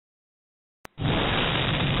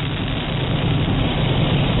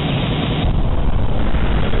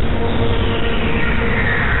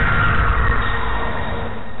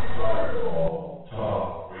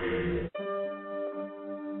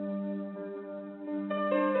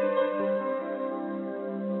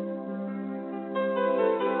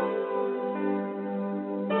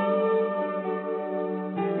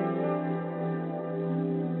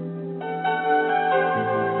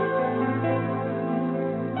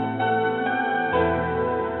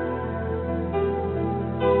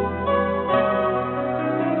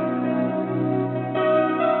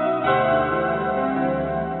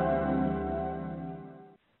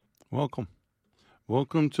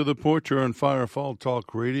Welcome to the Porch on Firefall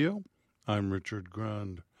Talk Radio. I'm Richard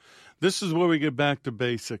Grund. This is where we get back to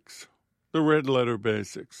basics, the red letter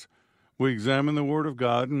basics. We examine the Word of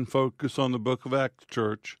God and focus on the book of Acts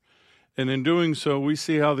Church, and in doing so, we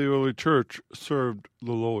see how the early church served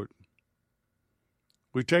the Lord.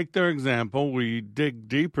 We take their example, we dig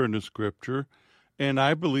deeper into Scripture, and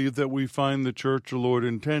I believe that we find the church the Lord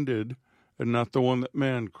intended and not the one that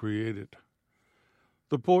man created.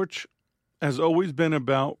 The Porch has always been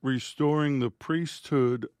about restoring the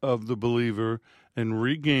priesthood of the believer and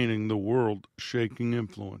regaining the world-shaking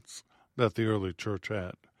influence that the early church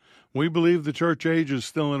had. We believe the church age is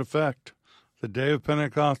still in effect. The day of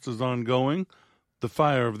Pentecost is ongoing. The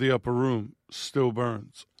fire of the upper room still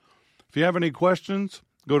burns. If you have any questions,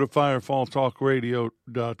 go to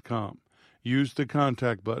firefalltalkradio.com. Use the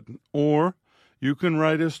contact button, or you can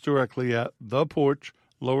write us directly at the Porch,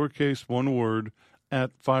 lowercase one word, at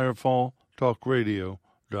firefalltalkradio.com. If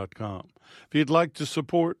you'd like to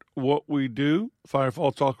support what we do,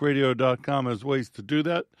 firefalltalkradio.com has ways to do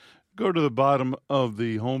that. Go to the bottom of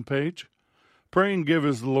the homepage. Pray and give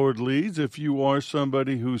as the Lord leads. If you are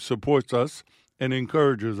somebody who supports us and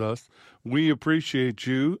encourages us, we appreciate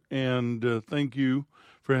you and thank you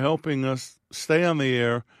for helping us stay on the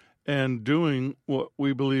air and doing what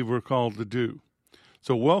we believe we're called to do.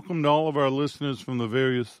 So welcome to all of our listeners from the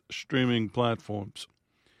various streaming platforms.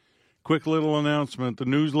 Quick little announcement. The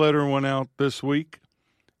newsletter went out this week.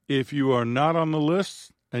 If you are not on the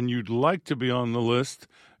list and you'd like to be on the list,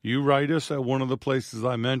 you write us at one of the places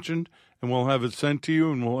I mentioned, and we'll have it sent to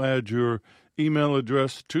you, and we'll add your email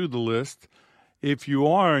address to the list. If you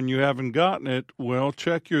are and you haven't gotten it, well,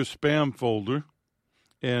 check your spam folder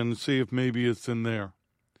and see if maybe it's in there.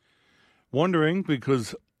 Wondering,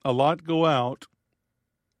 because a lot go out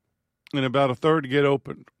and about a third get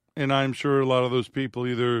opened. And I'm sure a lot of those people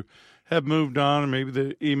either have moved on or maybe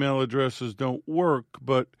the email addresses don't work,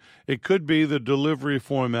 but it could be the delivery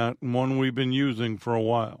format and one we've been using for a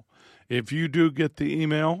while. If you do get the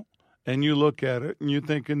email and you look at it and you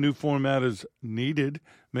think a new format is needed,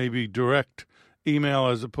 maybe direct email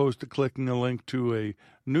as opposed to clicking a link to a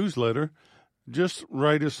newsletter, just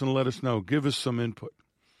write us and let us know. Give us some input.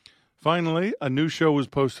 Finally, a new show was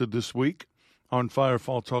posted this week on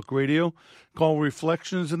Firefall Talk Radio called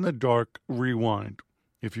Reflections in the Dark Rewind.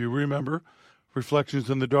 If you remember, Reflections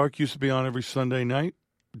in the Dark used to be on every Sunday night.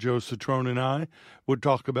 Joe Citrone and I would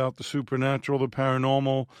talk about the supernatural, the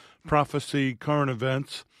paranormal, prophecy, current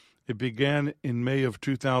events. It began in May of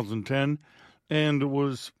 2010 and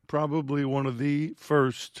was probably one of the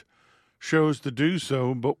first shows to do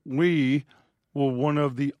so, but we were one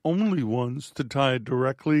of the only ones to tie it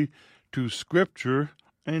directly to Scripture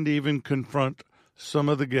and even confront some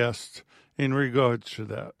of the guests in regards to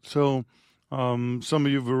that. So some of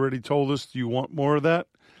you have already told us you want more of that,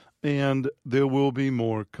 and there will be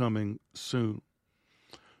more coming soon.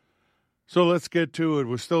 So let's get to it.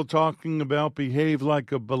 We're still talking about behave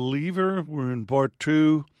like a believer. We're in part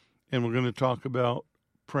 2, and we're going to talk about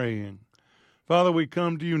praying. Father, we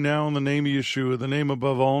come to you now in the name of Yeshua, the name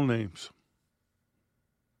above all names.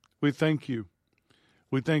 We thank you.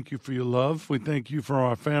 We thank you for your love. We thank you for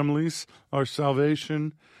our families, our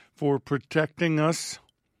salvation, for protecting us,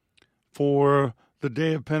 for the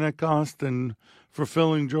day of Pentecost and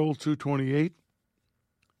fulfilling Joel 2:28.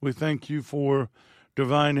 We thank you for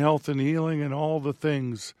divine health and healing and all the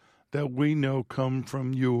things that we know come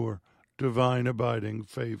from your divine abiding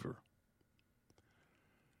favor.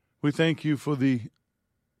 We thank you for the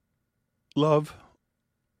love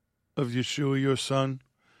of Yeshua, your Son,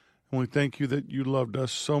 and we thank you that you loved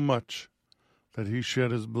us so much that he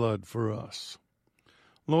shed his blood for us.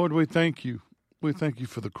 Lord, we thank you. We thank you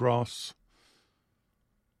for the cross.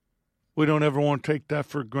 We don't ever want to take that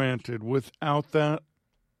for granted. Without that,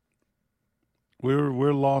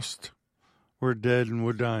 we're lost, we're dead, and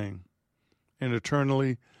we're dying, and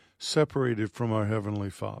eternally separated from our Heavenly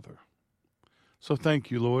Father. So thank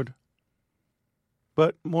you, Lord.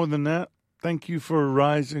 But more than that, thank you for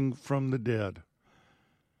rising from the dead.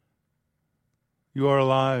 You are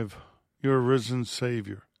alive. You're a risen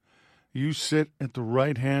Savior. You sit at the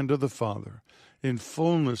right hand of the Father in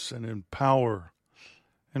fullness and in power,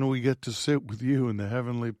 and we get to sit with you in the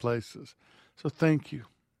heavenly places. So thank you.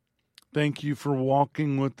 Thank you for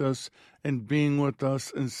walking with us and being with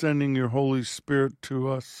us and sending your Holy Spirit to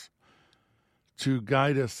us to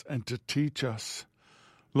guide us and to teach us.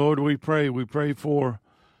 Lord, we pray. We pray for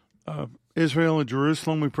Israel and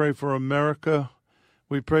Jerusalem. We pray for America.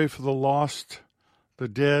 We pray for the lost, the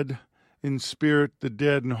dead in spirit, the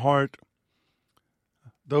dead in heart,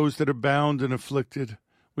 those that are bound and afflicted.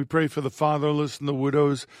 We pray for the fatherless and the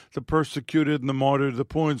widows, the persecuted and the martyred, the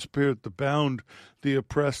poor in spirit, the bound, the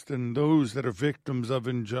oppressed, and those that are victims of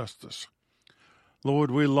injustice. Lord,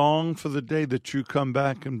 we long for the day that you come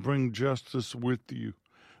back and bring justice with you.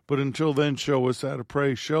 But until then, show us how to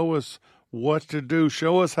pray. Show us what to do.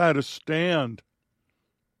 Show us how to stand.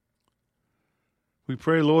 We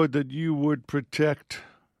pray, Lord, that you would protect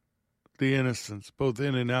the innocents, both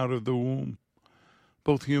in and out of the womb,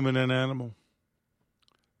 both human and animal.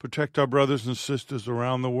 Protect our brothers and sisters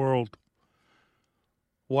around the world.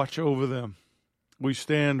 Watch over them. We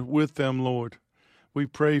stand with them, Lord. We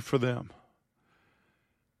pray for them.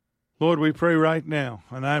 Lord, we pray right now,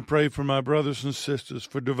 and I pray for my brothers and sisters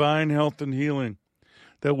for divine health and healing,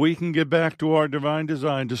 that we can get back to our divine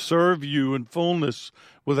design to serve you in fullness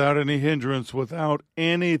without any hindrance, without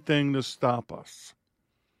anything to stop us.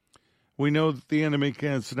 We know that the enemy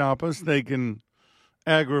can't stop us. They can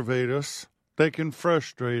aggravate us. They can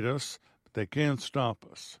frustrate us, but they can't stop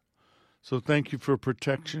us. So thank you for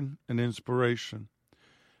protection and inspiration.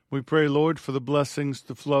 We pray, Lord, for the blessings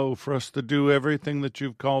to flow, for us to do everything that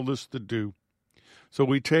you've called us to do. So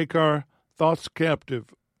we take our thoughts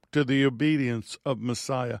captive to the obedience of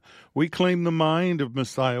Messiah. We claim the mind of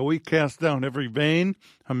Messiah. We cast down every vain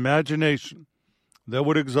imagination that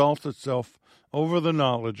would exalt itself over the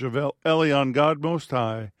knowledge of Elion, God Most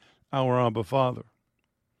High, our Abba Father.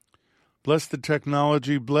 Bless the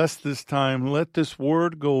technology. Bless this time. Let this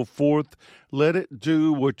word go forth. Let it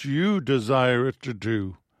do what you desire it to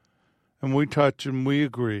do. And we touch and we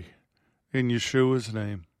agree. In Yeshua's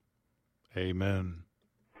name, amen.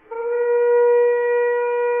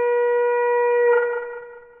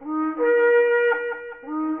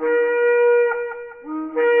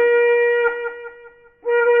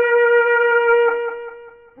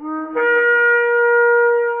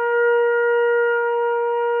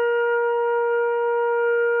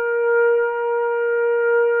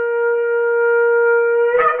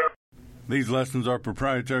 These lessons are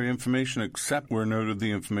proprietary information except where noted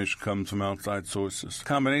the information comes from outside sources. The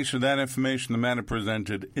combination of that information, the matter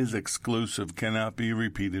presented, is exclusive, cannot be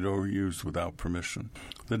repeated or used without permission.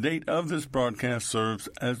 The date of this broadcast serves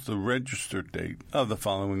as the registered date of the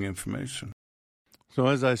following information. So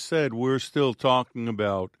as I said, we're still talking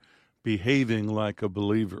about behaving like a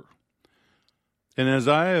believer. And as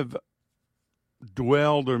I have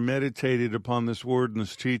dwelled or meditated upon this word and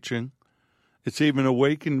this teaching, it's even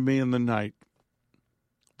awakened me in the night.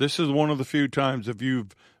 This is one of the few times, if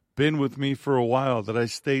you've been with me for a while, that I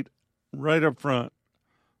state right up front,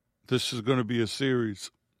 this is going to be a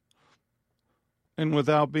series. And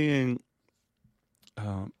without being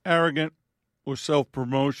arrogant or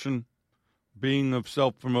self-promotion, being of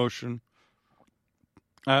self-promotion,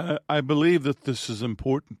 I believe that this is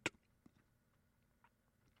important.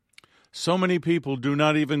 So many people do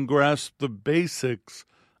not even grasp the basics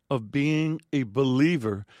of being a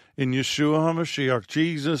believer in Yeshua HaMashiach,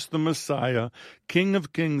 Jesus the Messiah, King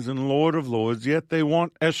of Kings and Lord of Lords, yet they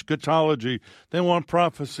want eschatology, they want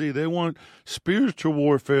prophecy, they want spiritual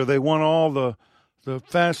warfare, they want all the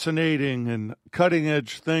fascinating and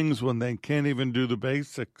cutting-edge things when they can't even do the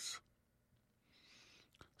basics.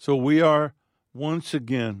 So we are, once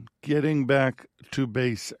again, getting back to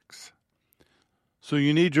basics. So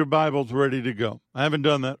you need your Bibles ready to go. I haven't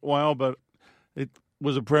done that in a while, but it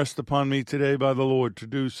was impressed upon me today by the Lord to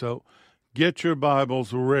do so. Get your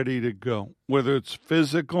Bibles ready to go. Whether it's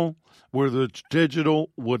physical, whether it's digital,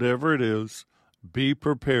 whatever it is, be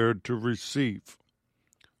prepared to receive.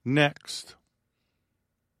 Next,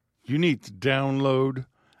 you need to download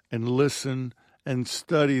and listen and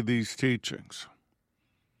study these teachings.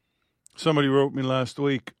 Somebody wrote me last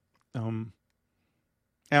week,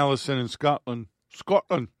 Allison in Scotland.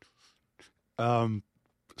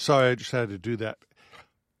 Sorry, I just had to do that.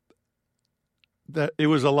 That it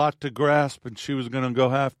was a lot to grasp, and she was going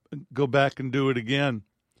to go back and do it again.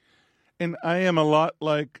 And I am a lot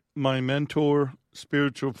like my mentor,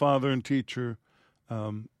 spiritual father and teacher,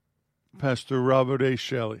 Pastor Robert A.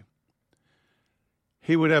 Shelley.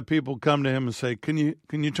 He would have people come to him and say, "Can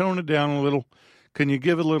you tone it down a little? Can you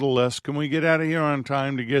give a little less? Can we get out of here on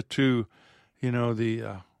time to get to,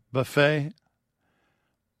 the buffet?"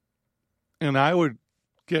 And I would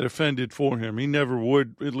get offended for him. He never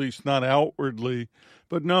would, at least not outwardly.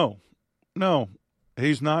 But no,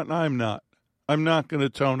 he's not and I'm not. I'm not going to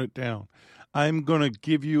tone it down. I'm going to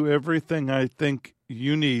give you everything I think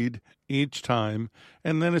you need each time,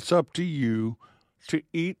 and then it's up to you to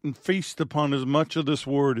eat and feast upon as much of this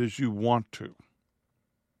word as you want to.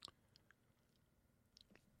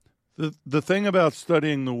 The thing about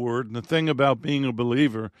studying the Word, and the thing about being a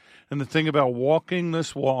believer, and the thing about walking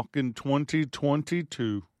this walk in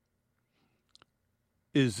 2022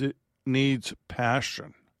 is it needs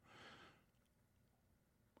passion.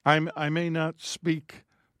 I may not speak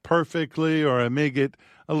perfectly, or I may get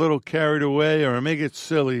a little carried away, or I may get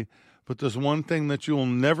silly, but there's one thing that you will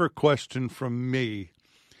never question from me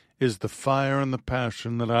is the fire and the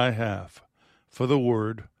passion that I have for the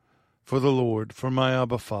Word, for the Lord, for my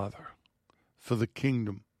Abba Father, for the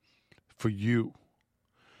kingdom, for you.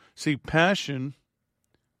 See, passion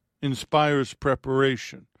inspires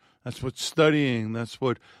preparation. That's what studying, that's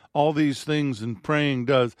what all these things and praying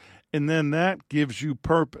does. And then that gives you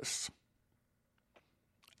purpose.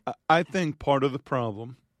 I think part of the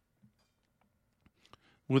problem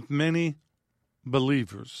with many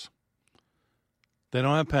believers, they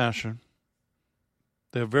don't have passion,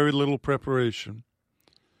 they have very little preparation,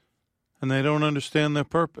 and they don't understand their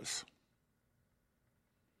purpose.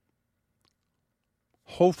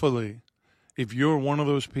 Hopefully, if you're one of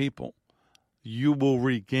those people, you will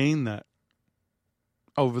regain that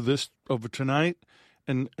over tonight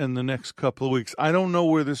and the next couple of weeks. I don't know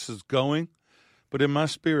where this is going, but in my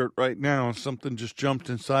spirit right now, something just jumped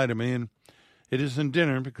inside of me, and it isn't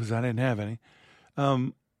dinner because I didn't have any,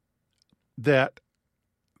 that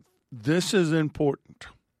this is important,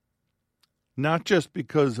 not just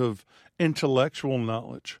because of intellectual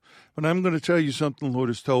knowledge, but I'm going to tell you something the Lord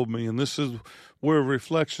has told me, and this is where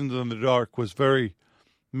Reflections in the Dark was very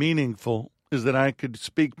meaningful, is that I could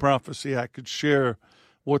speak prophecy, I could share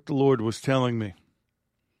what the Lord was telling me.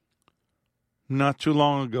 Not too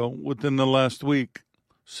long ago, within the last week,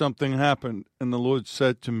 something happened, and the Lord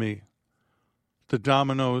said to me, the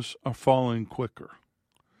dominoes are falling quicker.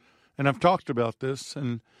 And I've talked about this,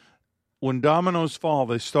 and when dominoes fall,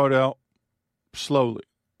 they start out slowly.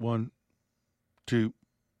 1, 2,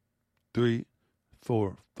 3,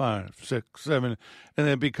 4, 5, 6, 7, and then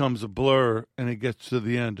it becomes a blur, and it gets to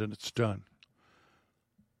the end, and it's done.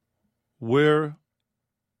 We're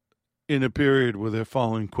in a period where they're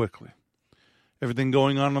falling quickly. Everything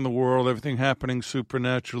going on in the world, everything happening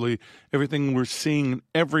supernaturally, everything we're seeing in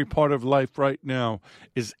every part of life right now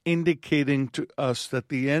is indicating to us that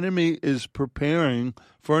the enemy is preparing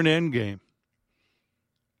for an end game.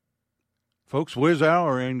 Folks, where's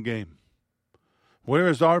our end game? Where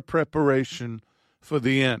is our preparation for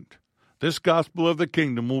the end? This gospel of the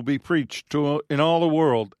kingdom will be preached in all the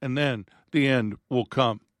world, and then the end will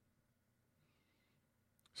come.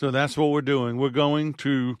 So that's what we're doing. We're going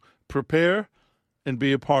to prepare and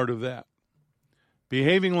be a part of that.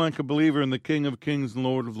 Behaving like a believer in the King of Kings and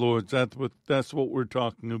Lord of Lords, that's what we're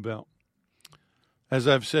talking about. As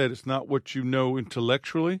I've said, it's not what you know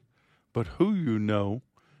intellectually, but who you know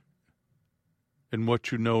and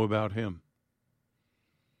what you know about him.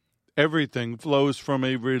 Everything flows from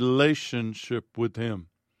a relationship with him,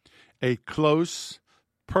 a close,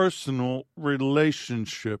 personal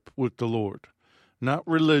relationship with the Lord. Not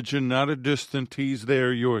religion, not a distant, he's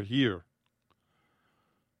there, you're here.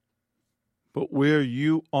 But where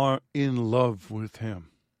you are in love with him.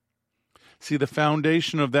 See, the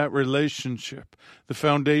foundation of that relationship, the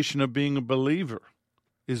foundation of being a believer,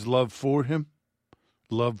 is love for him,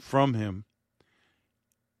 love from him,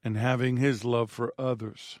 and having his love for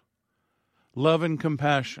others. Love and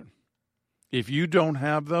compassion. If you don't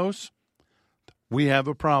have those, we have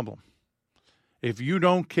a problem. If you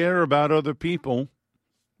don't care about other people,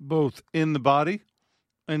 both in the body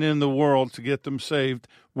and in the world to get them saved,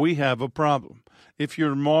 we have a problem. If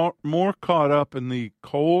you're more caught up in the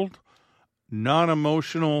cold,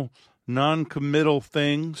 non-emotional, non-committal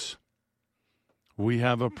things, we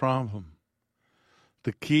have a problem.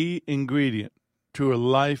 The key ingredient to a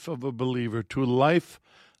life of a believer, to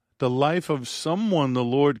the life of someone the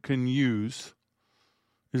Lord can use,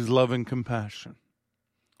 is love and compassion.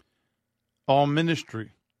 All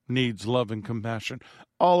ministry needs love and compassion.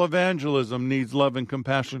 All evangelism needs love and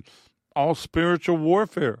compassion. All spiritual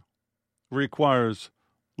warfare requires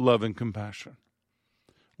love and compassion.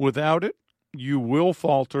 Without it, you will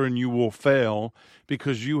falter and you will fail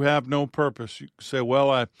because you have no purpose. You say,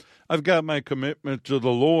 well, I've got my commitment to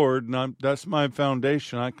the Lord, and that's my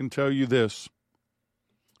foundation. I can tell you this.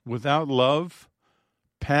 Without love,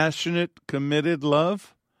 passionate, committed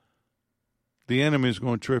love, the enemy is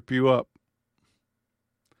going to trip you up.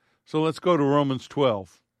 So let's go to Romans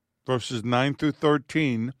 12, verses 9 through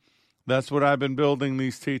 13. That's what I've been building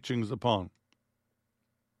these teachings upon.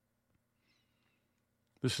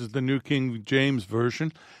 This is the New King James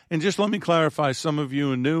Version. And just let me clarify, some of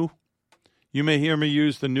you are new. You may hear me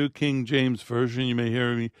use the New King James Version. You may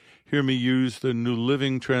hear me use the New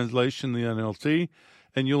Living Translation, the NLT.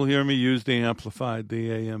 and you'll hear me use the Amplified,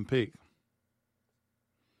 the AMP.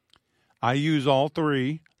 I use all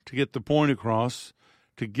three to get the point across,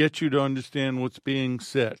 to get you to understand what's being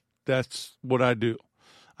said. That's what I do.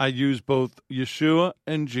 I use both Yeshua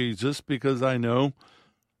and Jesus because I know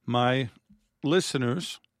my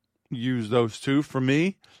listeners use those two. For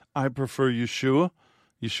me, I prefer Yeshua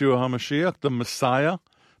HaMashiach, the Messiah,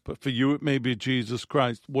 but for you it may be Jesus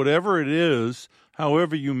Christ. Whatever it is,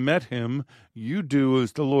 however you met him, you do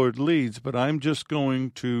as the Lord leads, but I'm just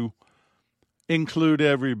going to include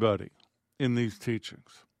everybody in these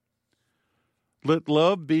teachings. Let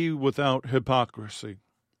love be without hypocrisy.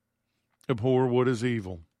 Abhor what is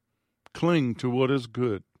evil. Cling to what is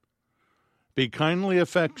good. Be kindly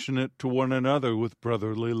affectionate to one another with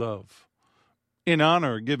brotherly love. In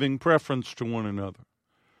honor, giving preference to one another.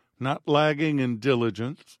 Not lagging in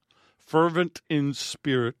diligence. Fervent in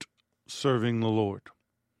spirit, serving the Lord.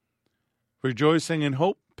 Rejoicing in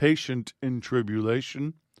hope, patient in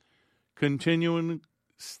tribulation. Continuing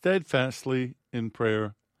steadfastly in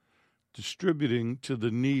prayer. Distributing to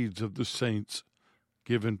the needs of the saints,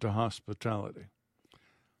 given to hospitality.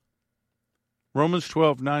 Romans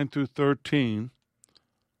 12:9 through 13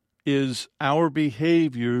 is our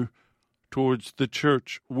behavior towards the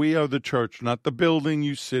church. We are the church, not the building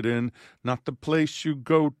you sit in, not the place you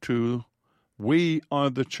go to. We are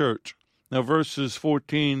the church. Now, verses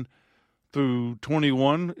 14 through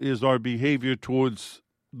 21 is our behavior towards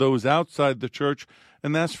those outside the church,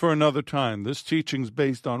 and that's for another time. This teaching is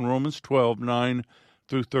based on Romans 12:9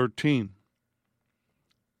 through 13.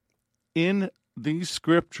 In these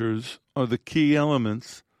scriptures are the key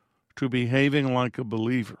elements to behaving like a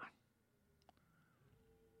believer.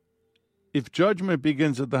 If judgment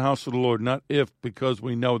begins at the house of the Lord, not if, because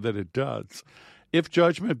we know that it does. If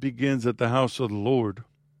judgment begins at the house of the Lord,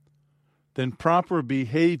 then proper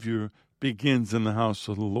behavior begins in the house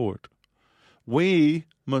of the Lord. We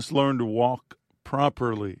must learn to walk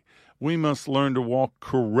properly. We must learn to walk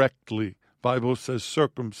correctly. Bible says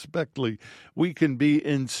circumspectly. We can be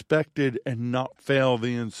inspected and not fail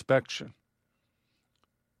the inspection.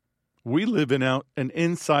 We live in an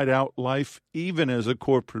inside-out life, even as a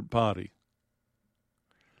corporate body.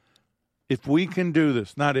 If we can do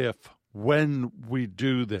this, not if, when we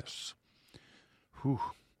do this,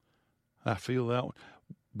 I feel that one.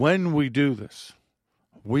 When we do this,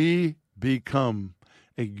 we become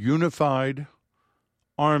a unified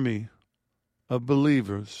army of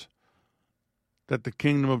believers that the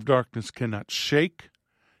kingdom of darkness cannot shake,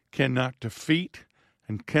 cannot defeat,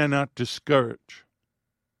 and cannot discourage.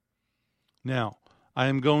 Now, I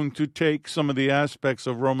am going to take some of the aspects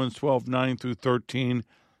of Romans 12:9 through 13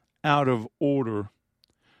 out of order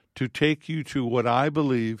to take you to what I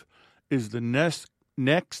believe is the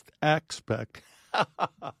next aspect.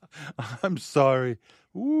 I'm sorry.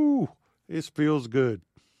 Ooh, it feels good.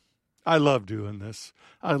 I love doing this.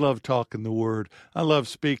 I love talking the Word. I love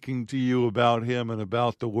speaking to you about Him and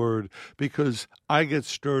about the Word because I get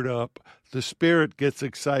stirred up. The Spirit gets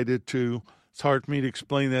excited too. It's hard for me to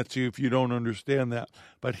explain that to you if you don't understand that.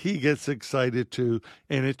 But He gets excited too,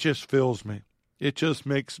 and it just fills me. It just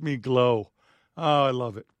makes me glow. Oh, I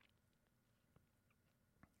love it.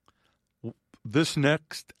 This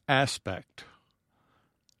next aspect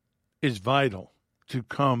is vital to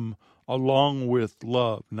come along with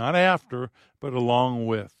love. Not after, but along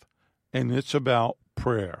with. And it's about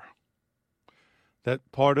prayer.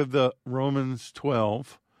 That part of the Romans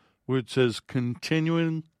 12 where it says,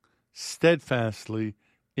 continuing steadfastly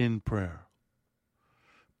in prayer.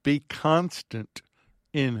 Be constant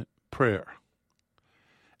in prayer.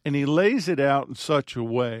 And he lays it out in such a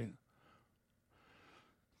way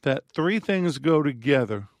that three things go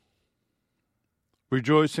together: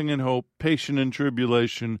 rejoicing in hope, patient in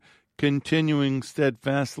tribulation, continuing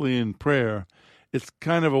steadfastly in prayer. It's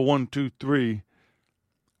kind of a 1, 2, 3.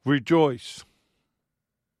 Rejoice.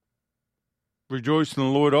 Rejoice in the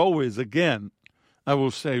Lord always. Again, I will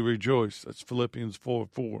say rejoice. That's Philippians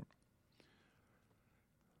 4:4.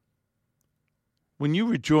 When you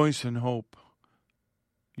rejoice in hope,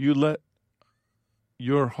 you let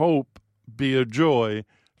your hope be a joy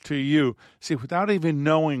to you. See, without even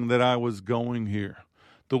knowing that I was going here,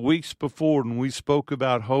 the weeks before when we spoke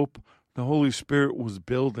about hope, the Holy Spirit was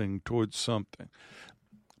building towards something.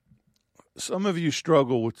 Some of you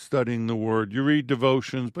struggle with studying the Word. You read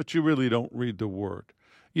devotions, but you really don't read the Word.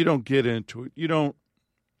 You don't get into it. You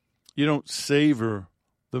don't savor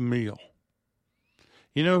the meal.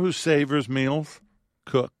 You know who savors meals?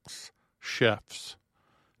 Cooks, chefs,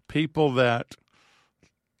 people that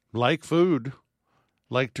like food,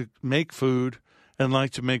 like to make food, and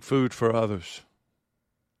like to make food for others.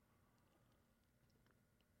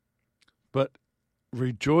 But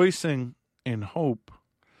rejoicing in hope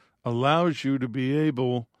allows you to be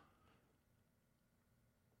able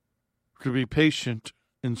to be patient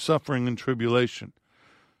in suffering and tribulation.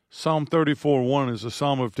 Psalm 34:1 is a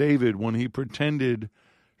psalm of David when he pretended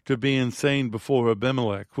to be insane before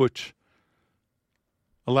Abimelech, which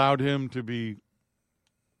allowed him to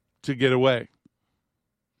get away.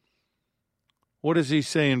 What does he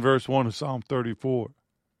say in verse 1 of Psalm 34?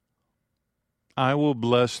 I will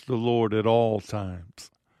bless the Lord at all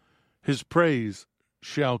times. His praise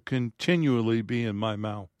shall continually be in my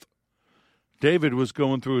mouth. David was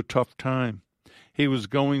going through a tough time. He was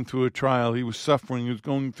going through a trial. He was suffering. He was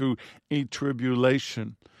going through a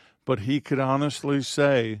tribulation. But he could honestly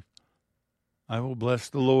say, I will bless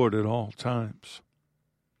the Lord at all times.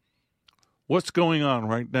 What's going on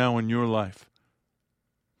right now in your life?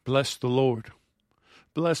 Bless the Lord.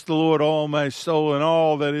 Bless the Lord, all my soul, and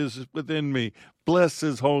all that is within me. Bless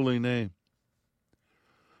his holy name.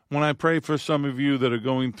 When I pray for some of you that are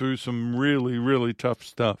going through some really, really tough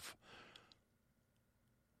stuff,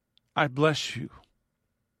 I bless you.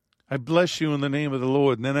 I bless you in the name of the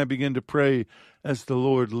Lord. And then I begin to pray as the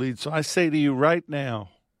Lord leads. So I say to you right now,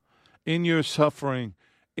 in your suffering,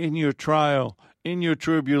 in your trial, in your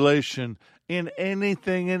tribulation, in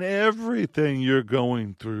anything and everything you're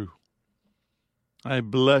going through, I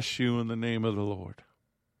bless you in the name of the Lord.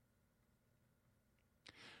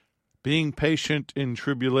 Being patient in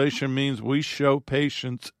tribulation means we show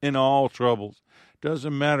patience in all troubles.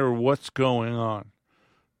 Doesn't matter what's going on.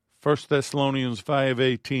 1 Thessalonians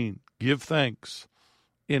 5:18, give thanks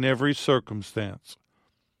in every circumstance,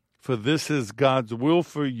 for this is God's will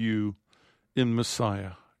for you in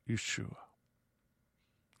Messiah, Yeshua.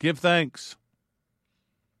 Give thanks.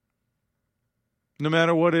 No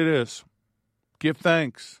matter what it is, give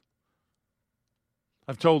thanks.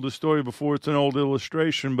 I've told the story before. It's an old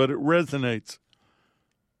illustration, but it resonates.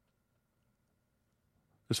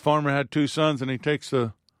 This farmer had two sons, and he takes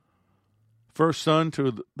the first son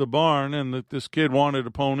to the barn, and this kid wanted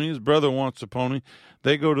a pony. His brother wants a pony.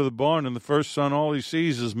 They go to the barn, and the first son, all he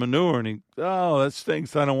sees is manure, and that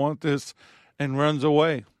stinks, I don't want this, and runs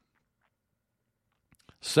away.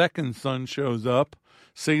 Second son shows up,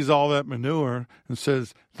 sees all that manure, and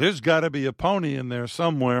says, there's got to be a pony in there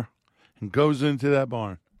somewhere, and goes into that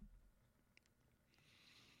barn.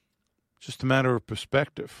 Just a matter of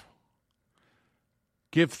perspective.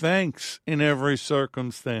 Give thanks in every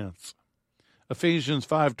circumstance. Ephesians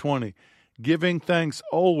 5:20, giving thanks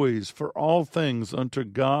always for all things unto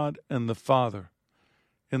God and the Father,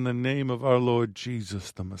 in the name of our Lord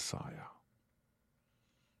Jesus the Messiah.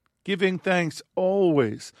 Giving thanks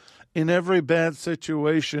always. In every bad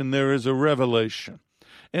situation, there is a revelation.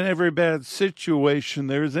 In every bad situation,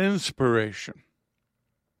 there is inspiration.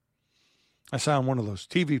 I sound one of those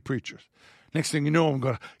TV preachers. Next thing you know, I'm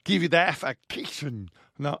going to give you the affectation.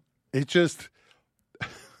 No, it just...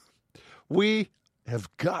 We have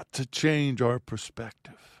got to change our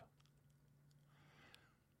perspective.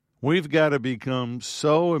 We've got to become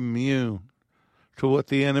so immune to what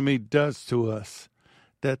the enemy does to us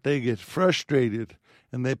that they get frustrated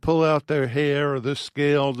and they pull out their hair or their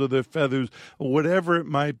scales or their feathers or whatever it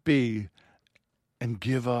might be and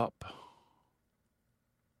give up.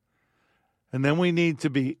 And then we need to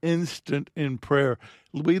be instant in prayer.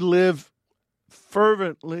 We live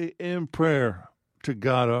fervently in prayer to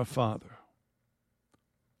God our Father.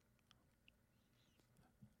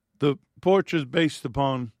 The Porch is based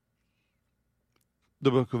upon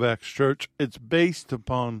the book of Acts Church. It's based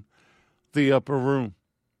upon the upper room.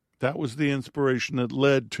 That was the inspiration that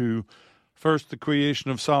led to first the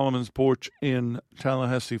creation of Solomon's Porch in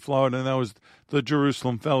Tallahassee, Florida, and that was the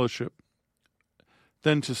Jerusalem Fellowship.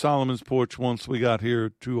 Then to Solomon's Porch once we got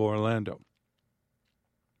here to Orlando.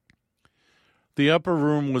 The upper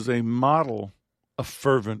room was a model of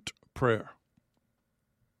fervent prayer.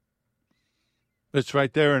 It's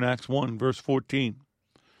right there in Acts 1, verse 14.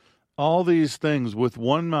 All these things with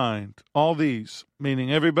one mind, all these,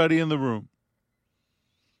 meaning everybody in the room,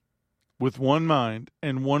 with one mind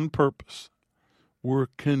and one purpose, were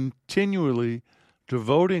continually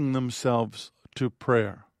devoting themselves to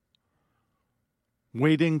prayer,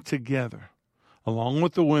 waiting together, along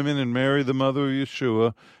with the women and Mary, the mother of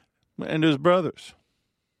Yeshua, and his brothers.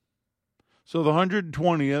 So the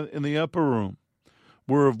 120 in the upper room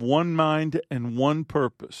were of one mind and one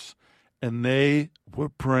purpose, and they were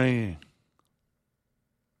praying.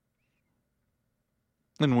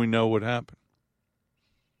 And we know what happened.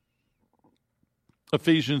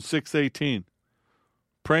 Ephesians 6:18,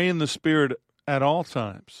 pray in the Spirit at all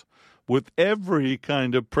times, with every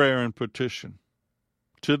kind of prayer and petition.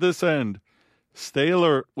 To this end, Stay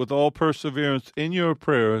alert with all perseverance in your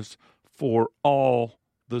prayers for all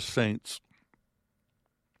the saints.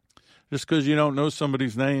 Just because you don't know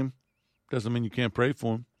somebody's name doesn't mean you can't pray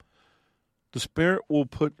for them. The Spirit will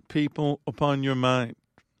put people upon your mind.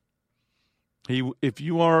 If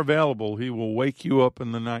you are available, He will wake you up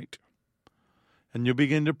in the night. And you'll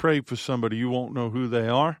begin to pray for somebody. You won't know who they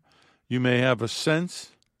are. You may have a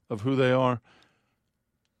sense of who they are,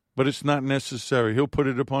 but it's not necessary. He'll put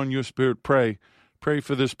it upon your spirit. Pray. Pray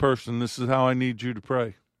for this person. This is how I need you to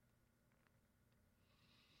pray.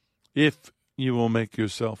 If you will make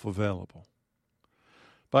yourself available.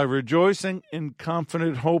 By rejoicing in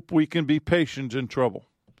confident hope, we can be patient in trouble.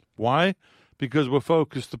 Why? Because we're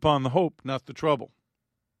focused upon the hope, not the trouble.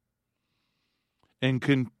 And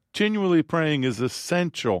continually praying is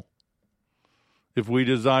essential if we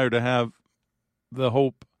desire to have the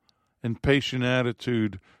hope and patient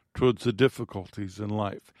attitude towards the difficulties in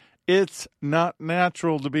life. It's not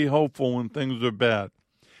natural to be hopeful when things are bad.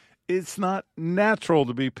 It's not natural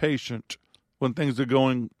to be patient when things are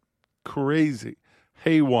going crazy,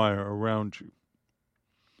 haywire around you.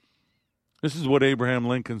 This is what Abraham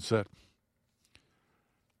Lincoln said.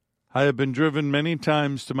 I have been driven many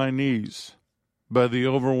times to my knees by the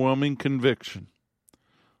overwhelming conviction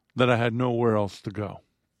that I had nowhere else to go.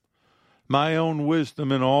 My own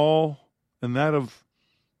wisdom and that of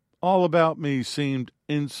all about me seemed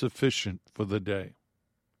insufficient for the day.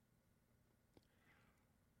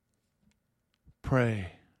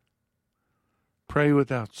 Pray. Pray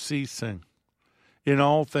without ceasing. In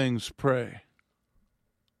all things, pray.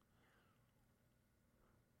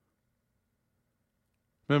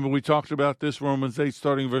 Remember, we talked about this, Romans 8,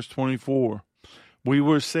 starting verse 24. We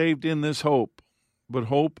were saved in this hope, but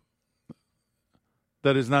hope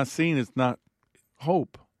that is not seen is not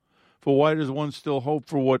hope. For why does one still hope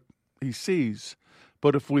for what he sees?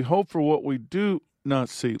 But if we hope for what we do not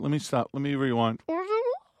see, let me rewind.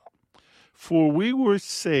 For we were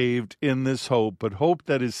saved in this hope, but hope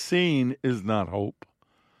that is seen is not hope.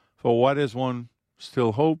 For why does one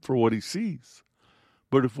still hope for what he sees?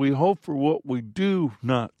 But if we hope for what we do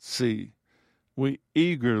not see, we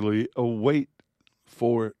eagerly await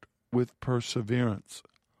for it with perseverance.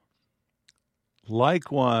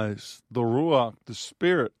 Likewise, the Ruach, the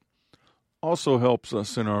Spirit, also helps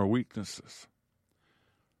us in our weaknesses.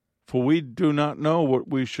 For we do not know what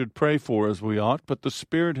we should pray for as we ought, but the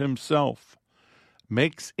Spirit Himself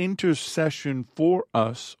makes intercession for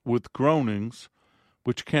us with groanings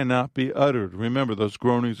which cannot be uttered. Remember, those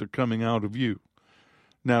groanings are coming out of you.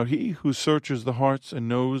 Now He who searches the hearts and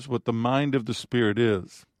knows what the mind of the Spirit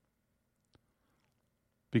is,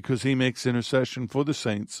 because He makes intercession for the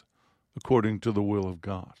saints according to the will of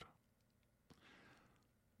God.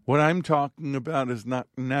 What I'm talking about is not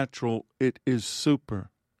natural, it is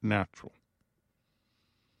supernatural.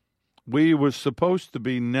 We were supposed to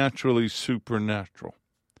be naturally supernatural.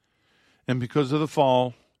 And because of the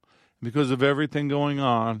fall, because of everything going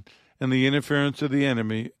on, and the interference of the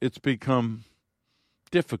enemy, it's become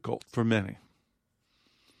difficult for many.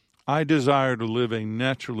 I desire to live a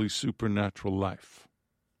naturally supernatural life.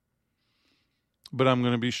 But I'm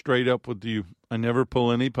going to be straight up with you. I never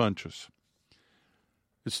pull any punches.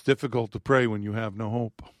 It's difficult to pray when you have no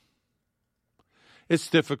hope. It's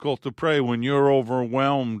difficult to pray when you're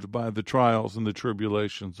overwhelmed by the trials and the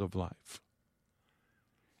tribulations of life.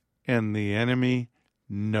 And the enemy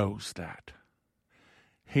knows that.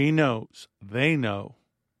 He knows, they know,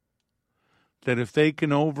 that if they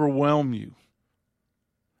can overwhelm you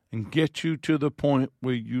and get you to the point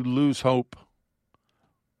where you lose hope,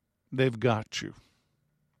 they've got you.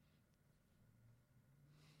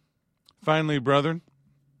 Finally, brethren,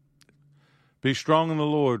 be strong in the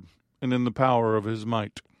Lord and in the power of His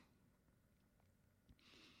might.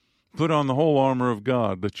 Put on the whole armor of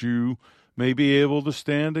God, that you may be able to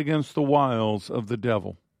stand against the wiles of the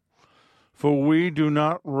devil. For we do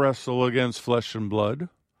not wrestle against flesh and blood,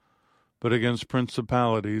 but against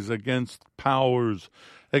principalities, against powers,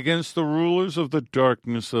 against the rulers of the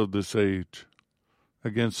darkness of this age,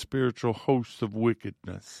 against spiritual hosts of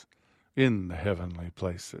wickedness in the heavenly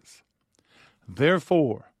places.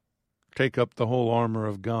 Therefore, take up the whole armor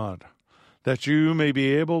of God, that you may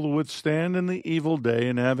be able to withstand in the evil day,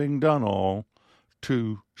 and having done all,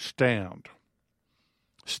 to stand.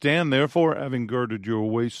 Stand therefore, having girded your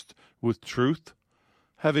waist with truth,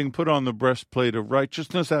 having put on the breastplate of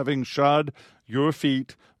righteousness, having shod your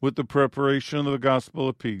feet with the preparation of the gospel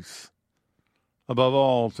of peace. Above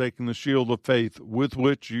all, taking the shield of faith, with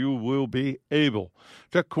which you will be able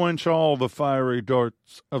to quench all the fiery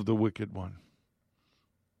darts of the wicked one.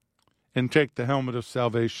 And take the helmet of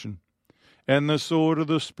salvation and the sword of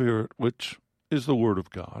the Spirit, which is the Word of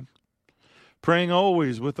God. Praying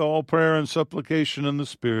always with all prayer and supplication in the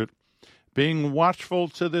Spirit, being watchful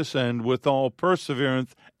to this end with all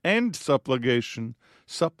perseverance and supplication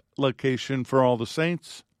for all the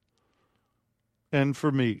saints, and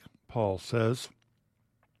for me, Paul says,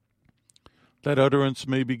 that utterance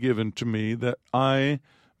may be given to me, that I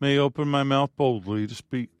may open my mouth boldly to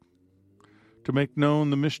speak, to make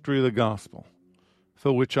known the mystery of the gospel,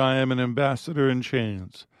 for which I am an ambassador in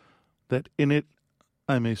chains, that in it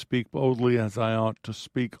I may speak boldly as I ought to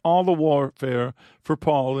speak. All the warfare for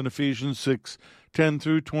Paul in Ephesians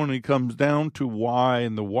 6:10-20 comes down to why,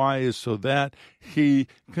 and the why is so that he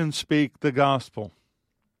can speak the gospel.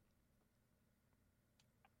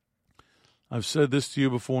 I've said this to you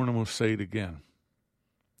before, and I'm going to say it again.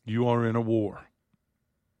 You are in a war.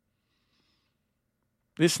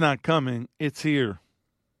 It's not coming, it's here.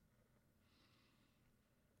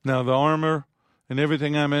 Now, the armor and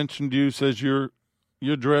everything I mentioned to you says you're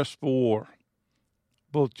dressed for war,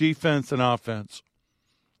 both defense and offense.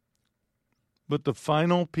 But the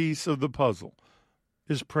final piece of the puzzle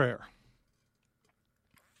is prayer.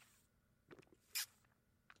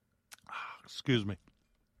 Excuse me.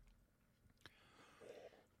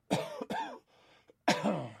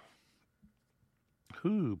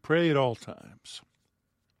 Pray at all times,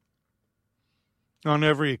 on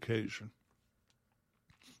every occasion,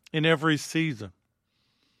 in every season,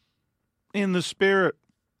 in the Spirit,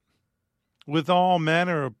 with all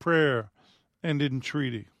manner of prayer and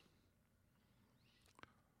entreaty.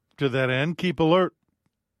 To that end, keep alert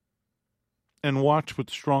and watch with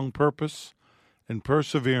strong purpose and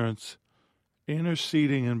perseverance,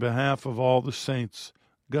 interceding in behalf of all the saints,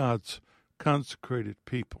 God's consecrated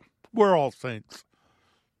people. We're all saints,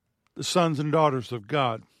 the sons and daughters of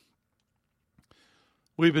God.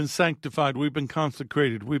 We've been sanctified, we've been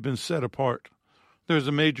consecrated, we've been set apart. There's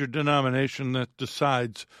a major denomination that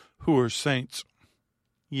decides who are saints.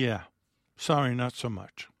 Yeah, sorry, not so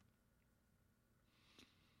much.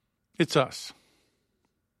 It's us.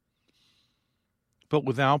 But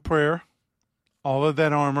without prayer, all of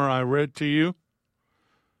that armor I read to you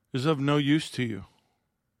is of no use to you.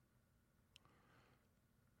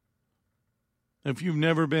 If you've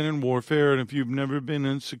never been in warfare, and if you've never been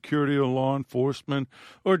in security or law enforcement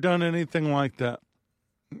or done anything like that,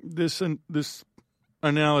 this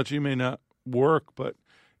analogy may not work, but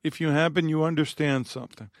if you have been, you understand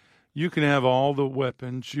something. You can have all the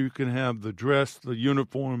weapons. You can have the dress, the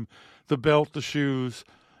uniform, the belt, the shoes.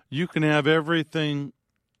 You can have everything,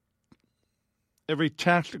 every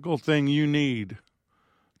tactical thing you need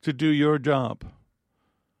to do your job.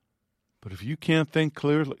 But if you can't think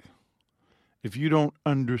clearly, if you don't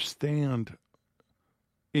understand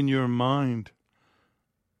in your mind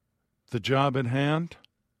the job at hand,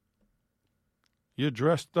 you're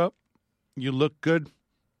dressed up, you look good,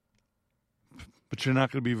 but you're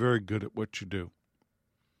not going to be very good at what you do.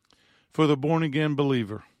 For the born-again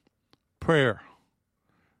believer, prayer,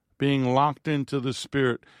 being locked into the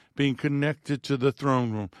Spirit, being connected to the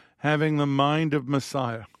throne room, having the mind of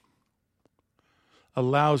Messiah,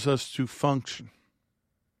 allows us to function.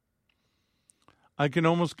 I can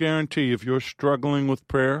almost guarantee if you're struggling with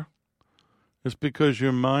prayer, it's because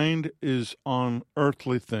your mind is on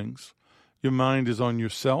earthly things. Your mind is on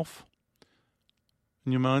yourself,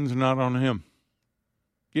 and your mind's not on Him.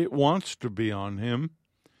 It wants to be on Him,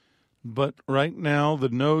 but right now the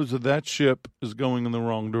nose of that ship is going in the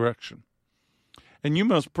wrong direction. And you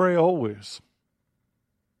must pray always.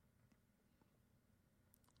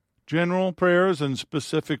 General prayers and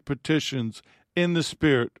specific petitions in the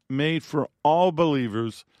Spirit, made for all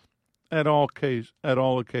believers at all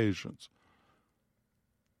occasions.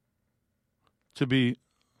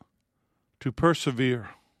 To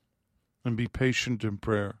persevere and be patient in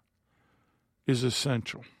prayer is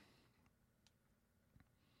essential.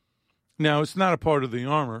 Now, it's not a part of the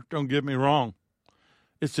armor, don't get me wrong.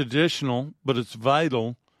 It's additional, but it's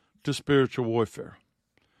vital to spiritual warfare.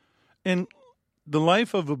 And the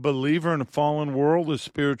life of a believer in a fallen world is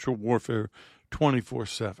spiritual warfare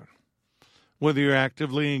 24/7. Whether you're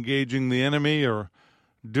actively engaging the enemy or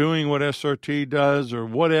doing what SRT does or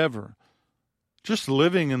whatever, just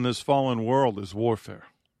living in this fallen world is warfare.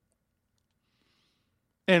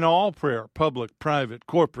 And all prayer, public, private,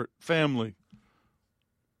 corporate, family,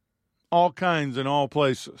 all kinds in all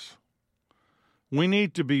places. We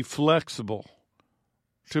need to be flexible,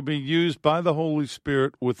 to be used by the Holy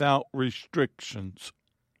Spirit without restrictions.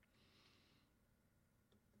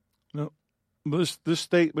 Now, this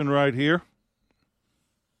statement right here,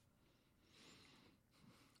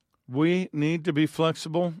 we need to be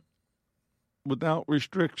flexible without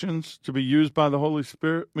restrictions to be used by the Holy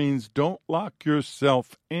Spirit means don't lock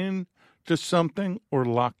yourself into something or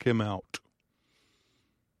lock him out.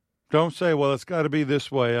 Don't say, well, it's got to be this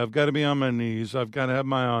way. I've got to be on my knees. I've got to have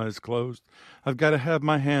my eyes closed. I've got to have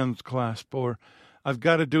my hands clasped, or I've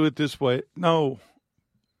got to do it this way. No.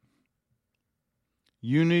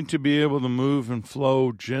 You need to be able to move and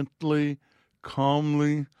flow gently,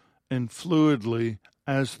 calmly, and fluidly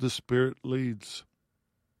as the Spirit leads.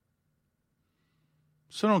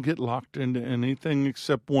 So don't get locked into anything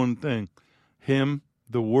except one thing: Him,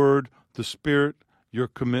 the Word, the Spirit, your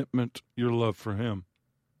commitment, your love for Him.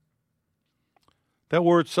 That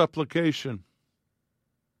word supplication,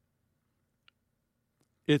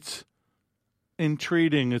 it's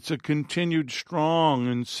entreating. It's a continued, strong,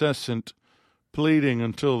 incessant pleading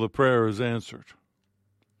until the prayer is answered.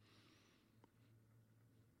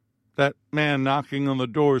 That man knocking on the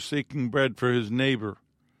door seeking bread for his neighbor,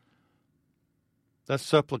 that's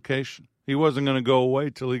supplication. He wasn't going to go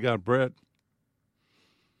away till he got bread.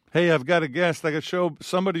 Hey, I've got a guest.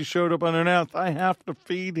 Somebody showed up unannounced. I have to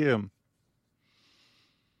feed him.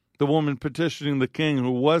 The woman petitioning the king,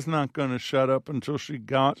 who was not going to shut up until she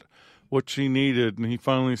got what she needed. And he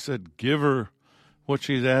finally said, give her what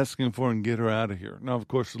she's asking for and get her out of here. Now, of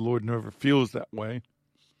course, the Lord never feels that way.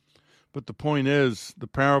 But the point is, the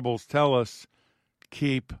parables tell us,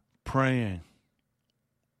 keep praying.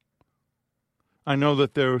 I know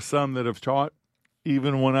that there are some that have taught,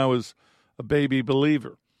 even when I was a baby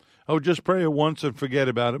believer, oh, just pray it once and forget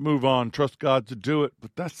about it. Move on. Trust God to do it.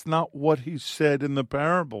 But that's not what he said in the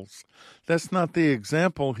parables. That's not the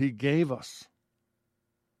example he gave us.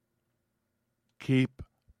 Keep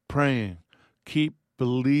praying. Keep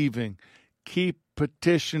believing. Keep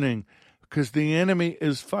petitioning. Because the enemy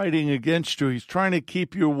is fighting against you. He's trying to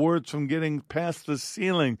keep your words from getting past the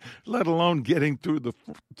ceiling, let alone getting through the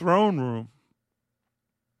throne room.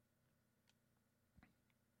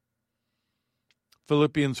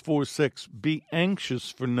 Philippians 4:6, be anxious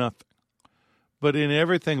for nothing, but in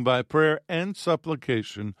everything by prayer and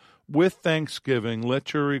supplication, with thanksgiving,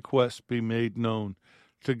 let your requests be made known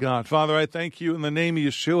to God. Father, I thank you in the name of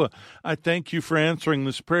Yeshua. I thank you for answering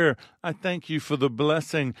this prayer. I thank you for the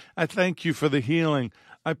blessing. I thank you for the healing.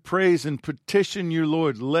 I praise and petition you,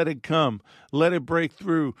 Lord. Let it come. Let it break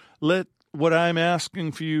through. Let what I'm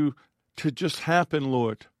asking for you to just happen,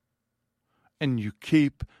 Lord. And you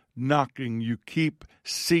keep knocking, you keep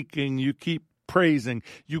seeking, you keep praising,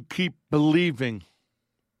 you keep believing.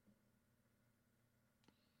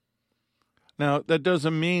 Now, that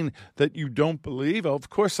doesn't mean that you don't believe. Of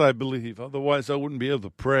course I believe. Otherwise, I wouldn't be able to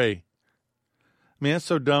pray. I mean, that's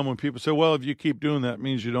so dumb when people say, well, if you keep doing that, it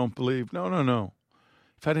means you don't believe. No.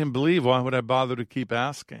 If I didn't believe, why would I bother to keep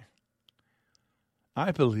asking?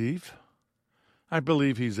 I believe. I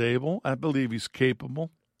believe he's able. I believe he's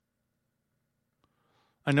capable.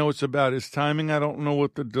 I know it's about his timing. I don't know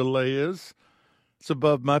what the delay is. It's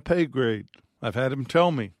above my pay grade. I've had him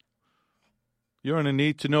tell me, you're on a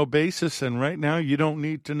need-to-know basis, and right now you don't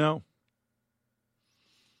need to know.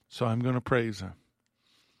 So I'm going to praise him.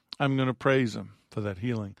 I'm going to praise him for that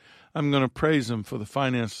healing. I'm going to praise him for the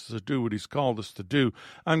finances to do what he's called us to do.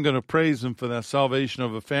 I'm going to praise him for that salvation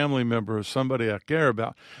of a family member or somebody I care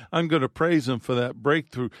about. I'm going to praise him for that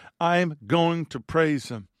breakthrough. I'm going to praise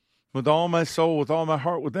him with all my soul, with all my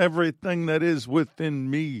heart, with everything that is within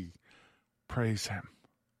me. Praise him.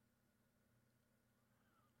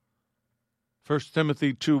 1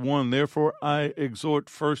 Timothy 2:1, therefore I exhort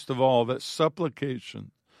first of all that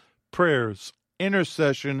supplication, prayers,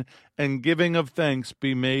 intercession, and giving of thanks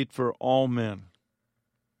be made for all men.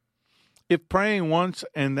 If praying once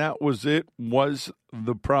and that was it was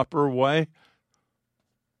the proper way,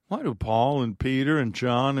 why do Paul and Peter and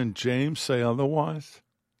John and James say otherwise?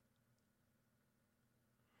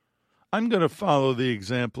 I'm going to follow the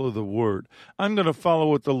example of the Word. I'm going to follow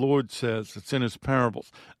what the Lord says. It's in his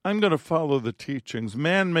parables. I'm going to follow the teachings.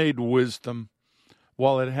 Man-made wisdom,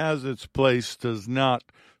 while it has its place, does not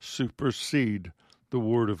supersede the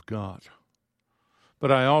Word of God.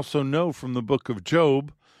 But I also know from the book of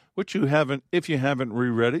Job, which you haven't, if you haven't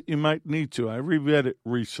reread it, you might need to. I reread it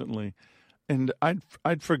recently, and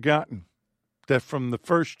I'd forgotten that from the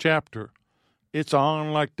first chapter, it's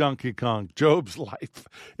on like Donkey Kong. Job's life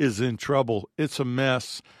is in trouble. It's a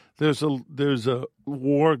mess. There's a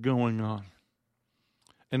war going on.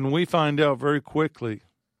 And we find out very quickly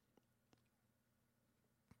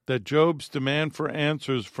that Job's demand for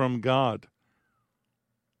answers from God,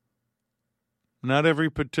 not every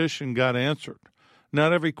petition got answered.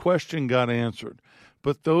 Not every question got answered.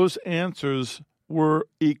 But those answers were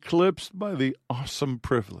eclipsed by the awesome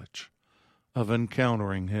privilege of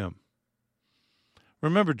encountering him.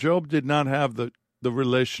 Remember, Job did not have the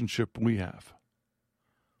relationship we have.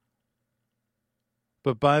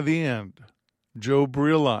 But by the end, Job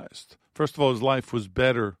realized, first of all, his life was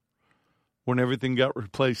better when everything got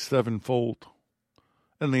replaced sevenfold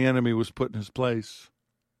and the enemy was put in his place.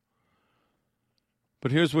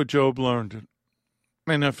 But here's what Job learned,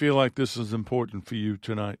 and I feel like this is important for you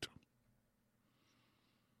tonight.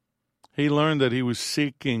 He learned that he was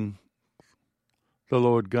seeking the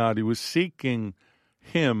Lord God. He was seeking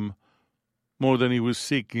him more than he was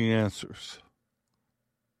seeking answers.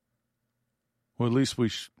 Or at least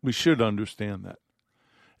we should understand that.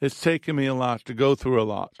 It's taken me a lot to go through a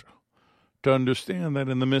lot to understand that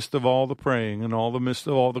in the midst of all the praying and all the midst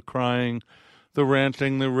of all the crying, the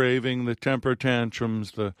ranting, the raving, the temper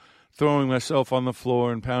tantrums, the throwing myself on the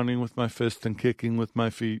floor and pounding with my fist and kicking with my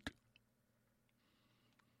feet,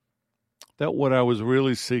 that what I was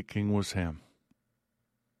really seeking was him.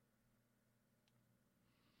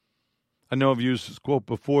 I know I've used this quote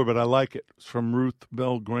before, but I like it. It's from Ruth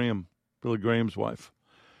Bell Graham, Billy Graham's wife.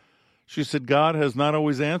 She said, God has not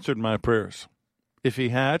always answered my prayers. If he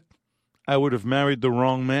had, I would have married the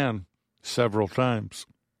wrong man several times.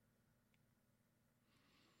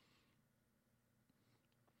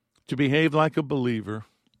 To behave like a believer,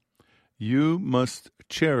 you must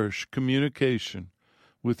cherish communication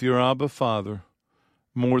with your Abba Father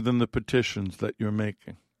more than the petitions that you're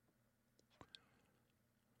making.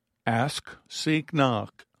 Ask, seek,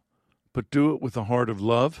 knock, but do it with a heart of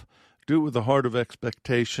love, do it with a heart of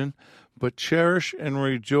expectation, but cherish and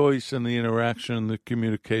rejoice in the interaction and the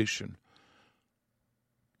communication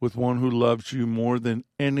with one who loves you more than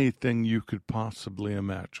anything you could possibly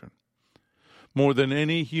imagine, more than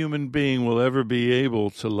any human being will ever be able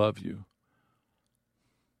to love you.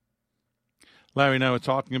 Larry and I were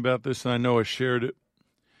talking about this, and I know I shared it.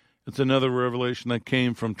 It's another revelation that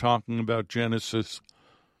came from talking about Genesis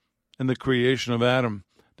and the creation of Adam,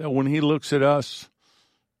 that when he looks at us,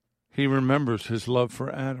 he remembers his love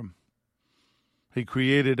for Adam. He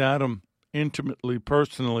created Adam intimately,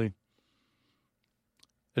 personally,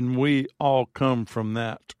 and we all come from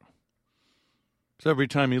that. So every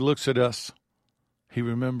time he looks at us, he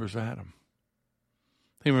remembers Adam.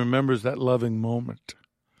 He remembers that loving moment.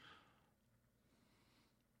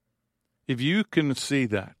 If you can see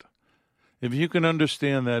that, if you can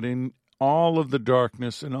understand that in all of the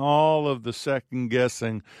darkness, in all of the second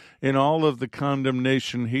guessing, in all of the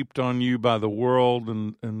condemnation heaped on you by the world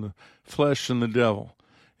and the flesh and the devil,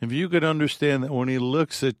 if you could understand that when he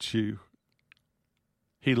looks at you,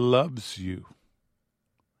 he loves you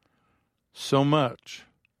so much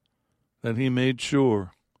that he made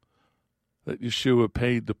sure that Yeshua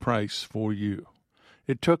paid the price for you.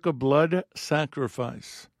 It took a blood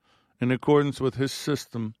sacrifice in accordance with his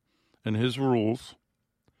system and his rules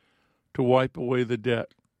to wipe away the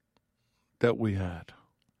debt that we had.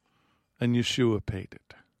 And Yeshua paid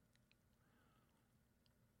it.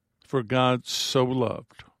 For God so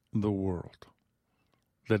loved the world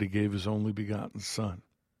that he gave his only begotten Son.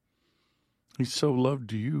 He so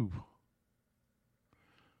loved you,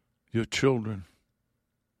 your children,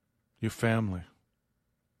 your family.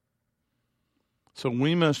 So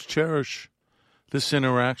we must cherish this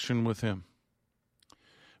interaction with him.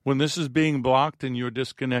 When this is being blocked and you're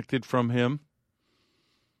disconnected from him,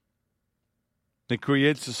 it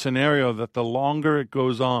creates a scenario that the longer it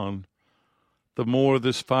goes on, the more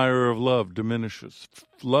this fire of love diminishes.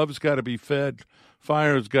 Love's got to be fed.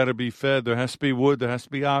 Fire's got to be fed. There has to be wood. There has to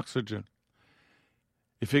be oxygen.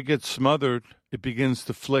 If it gets smothered, it begins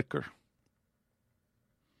to flicker.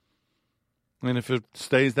 And if it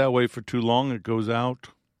stays that way for too long, it goes out.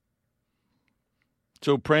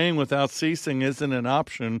 So praying without ceasing isn't an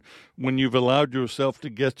option when you've allowed yourself to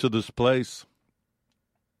get to this place.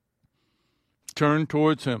 Turn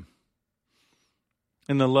towards him.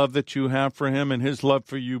 And the love that you have for him and his love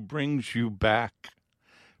for you brings you back.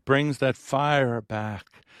 Brings that fire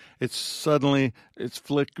back. It's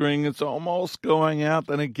flickering, it's almost going out,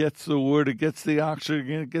 then it gets the wood, it gets the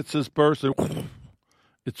oxygen, it gets this burst,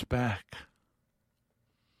 it's back.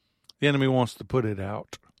 The enemy wants to put it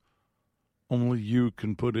out. Only you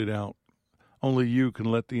can put it out. Only you can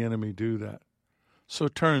let the enemy do that. So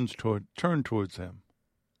turn towards him.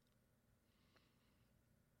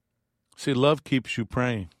 See, love keeps you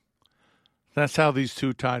praying. That's how these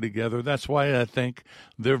two tie together. That's why I think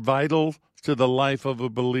they're vital to the life of a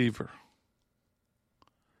believer.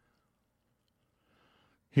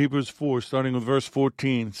 Hebrews 4, starting with verse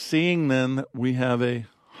 14. Seeing then that we have a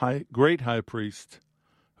great high priest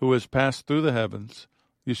who has passed through the heavens,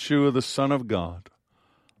 Yeshua the Son of God,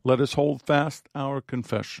 let us hold fast our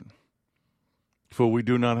confession. For we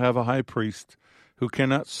do not have a high priest who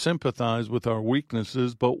cannot sympathize with our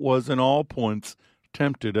weaknesses, but was in all points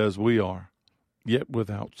tempted as we are, yet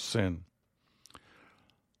without sin.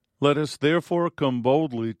 Let us therefore come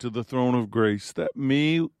boldly to the throne of grace, that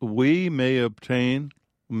we may obtain,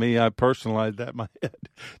 I personalize that in my head,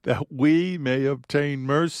 that we may obtain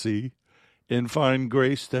mercy and find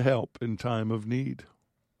grace to help in time of need.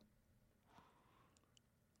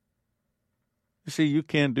 You see, you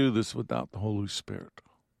can't do this without the Holy Spirit.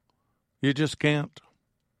 You just can't.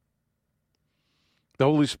 The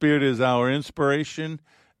Holy Spirit is our inspiration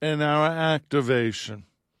and our activation.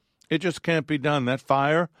 It just can't be done. That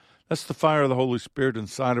fire, that's the fire of the Holy Spirit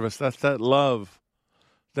inside of us. That's that love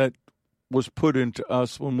that was put into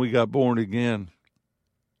us when we got born again.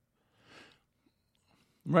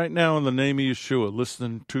 Right now, in the name of Yeshua,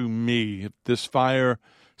 listen to me. If this fire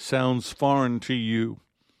sounds foreign to you,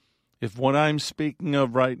 if what I'm speaking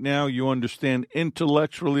of right now you understand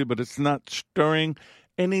intellectually, but it's not stirring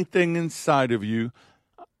anything inside of you,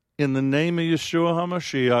 in the name of Yeshua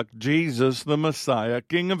HaMashiach, Jesus the Messiah,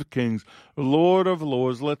 King of Kings, Lord of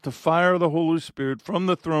Lords, let the fire of the Holy Spirit from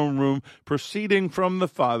the throne room, proceeding from the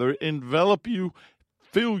Father, envelop you,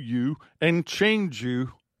 fill you, and change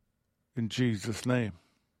you in Jesus' name.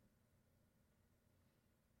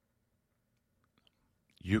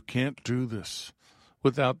 You can't do this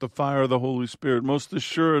without the fire of the Holy Spirit. Most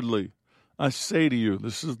assuredly, I say to you,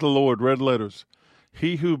 this is the Lord, red letters,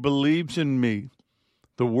 he who believes in me,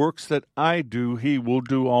 the works that I do, he will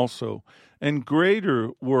do also. And greater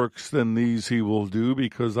works than these he will do,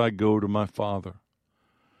 because I go to my Father.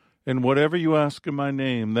 And whatever you ask in my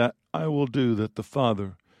name, that I will do, that the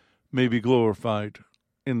Father may be glorified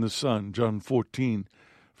in the Son. John 14,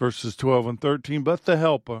 verses 12 and 13. But the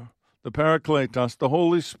Helper, the Parakletos, the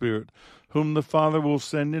Holy Spirit, whom the Father will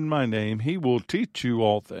send in my name, he will teach you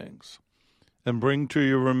all things, and bring to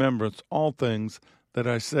your remembrance all things that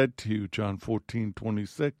I said to you, John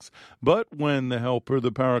 14:26. But when the Helper,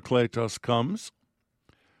 the Parakletos, comes,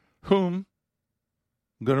 whom,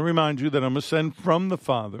 I'm going to remind you that I'm going to send from the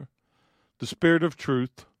Father, the Spirit of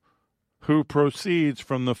truth, who proceeds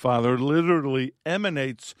from the Father, literally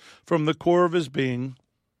emanates from the core of his being,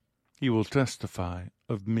 he will testify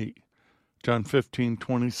of me. John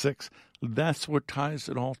 15:26. That's what ties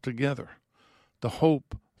it all together. The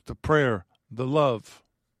hope, the prayer, the love.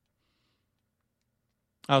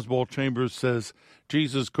 Oswald Chambers says,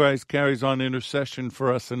 Jesus Christ carries on intercession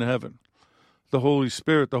for us in heaven. The Holy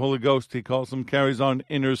Spirit, the Holy Ghost, he calls him, carries on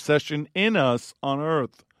intercession in us on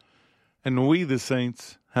earth. And we, the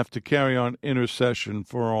saints, have to carry on intercession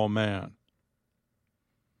for all man.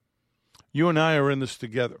 You and I are in this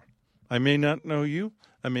together. I may not know you.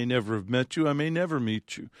 I may never have met you. I may never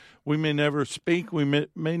meet you. We may never speak. We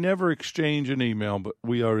may never exchange an email, but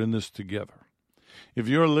we are in this together. If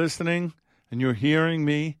you're listening and you're hearing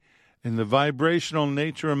me in the vibrational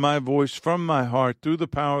nature of my voice from my heart through the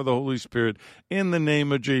power of the Holy Spirit, in the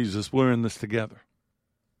name of Jesus, we're in this together.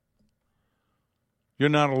 You're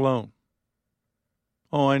not alone.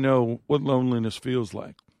 Oh, I know what loneliness feels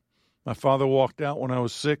like. My father walked out when I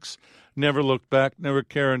was 6, never looked back, never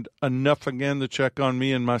cared enough again to check on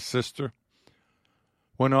me and my sister.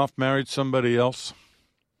 Went off, married somebody else.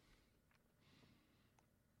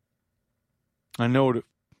 I know what it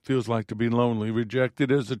feels like to be lonely,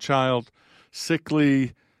 rejected as a child,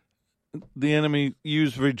 sickly. The enemy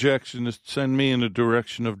used rejection to send me in a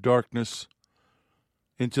direction of darkness,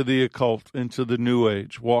 into the occult, into the New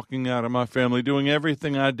Age. Walking out of my family, doing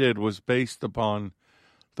everything I did was based upon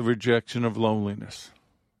the rejection of loneliness.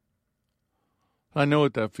 I know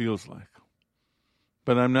what that feels like.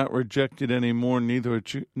 But I'm not rejected anymore, neither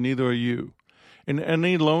are you. And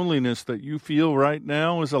any loneliness that you feel right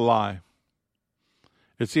now is a lie.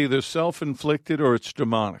 It's either self-inflicted or it's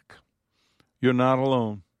demonic. You're not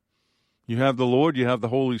alone. You have the Lord, you have the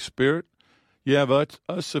Holy Spirit. You have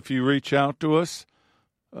us if you reach out to us.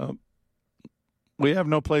 We have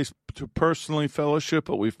no place to personally fellowship,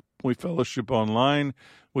 but we fellowship online.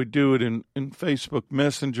 We do it in Facebook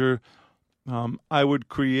Messenger. I would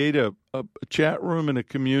create a chat room in a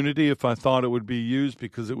community if I thought it would be used,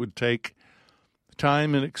 because it would take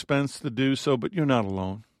time and expense to do so, but you're not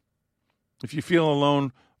alone. If you feel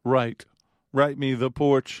alone, write me, The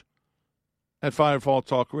Porch, at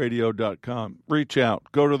firefalltalkradio.com. Reach out.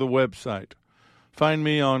 Go to the website. Find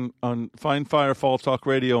me find Firefall Talk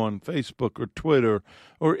Radio on Facebook or Twitter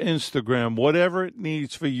or Instagram, whatever it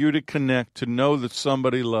needs for you to connect, to know that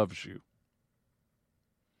somebody loves you.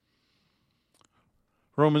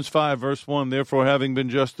 Romans 5, verse 1, therefore, having been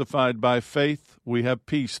justified by faith, we have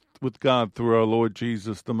peace with God through our Lord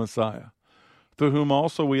Jesus the Messiah, through whom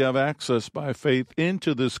also we have access by faith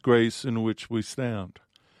into this grace in which we stand,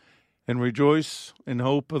 and rejoice in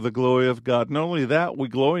hope of the glory of God. Not only that, we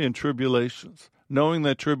glory in tribulations, knowing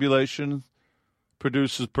that tribulation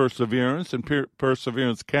produces perseverance, and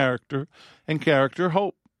perseverance character, and character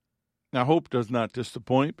hope. Now, hope does not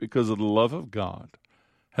disappoint, because of the love of God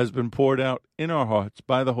has been poured out in our hearts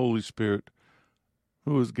by the Holy Spirit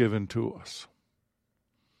who is given to us.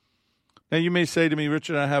 Now, you may say to me,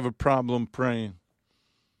 Richard, I have a problem praying.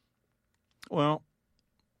 Well,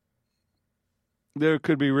 there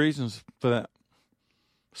could be reasons for that.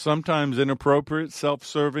 Sometimes inappropriate,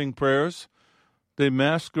 self-serving prayers, they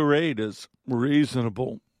masquerade as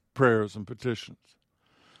reasonable prayers and petitions.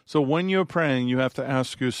 So when you're praying, you have to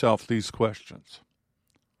ask yourself these questions.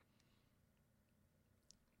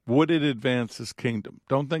 Would it advance his kingdom?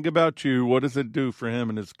 Don't think about you. What does it do for him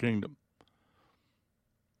and his kingdom?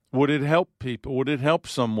 Would it help people? Would it help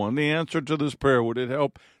someone? The answer to this prayer, would it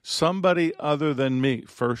help somebody other than me?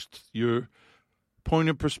 First, your point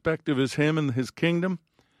of perspective is him and his kingdom.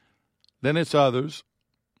 Then it's others.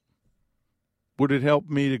 Would it help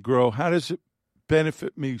me to grow? How does it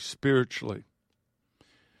benefit me spiritually?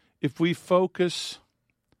 If we focus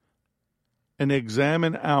and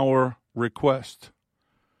examine our request,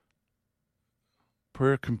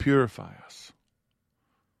 prayer can purify us.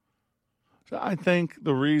 So I think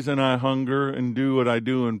the reason I hunger and do what I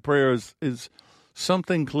do in prayer is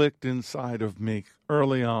something clicked inside of me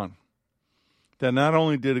early on. That not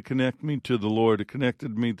only did it connect me to the Lord, it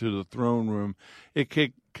connected me to the throne room. It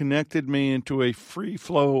connected me into a free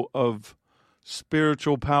flow of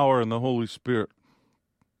spiritual power in the Holy Spirit.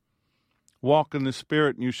 Walk in the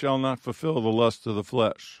Spirit, and you shall not fulfill the lust of the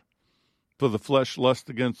flesh. For the flesh lusts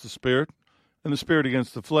against the Spirit, and the Spirit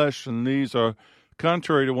against the flesh, and these are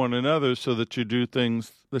contrary to one another, so that you do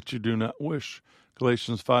things that you do not wish.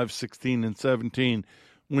 Galatians 5:16 and 17.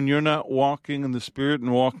 When you're not walking in the Spirit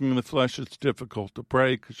and walking in the flesh, it's difficult to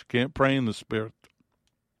pray because you can't pray in the Spirit.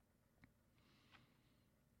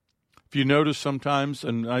 If you notice sometimes,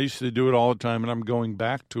 and I used to do it all the time, and I'm going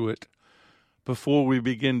back to it, before we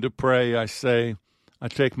begin to pray, I say, I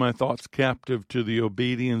take my thoughts captive to the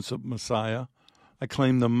obedience of Messiah. I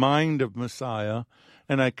claim the mind of Messiah,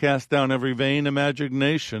 and I cast down every vain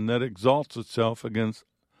imagination that exalts itself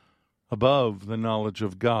above the knowledge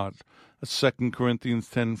of God. That's 2 Corinthians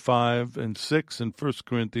 10:5 and 6 and 1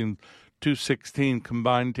 Corinthians 2:16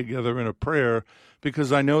 combined together in a prayer,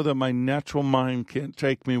 because I know that my natural mind can't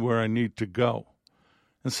take me where I need to go.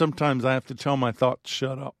 And sometimes I have to tell my thoughts,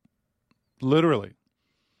 shut up. Literally.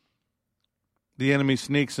 The enemy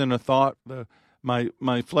sneaks in a thought.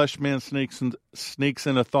 My flesh man sneaks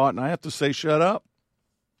in a thought, and I have to say, shut up.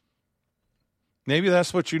 Maybe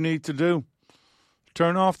that's what you need to do.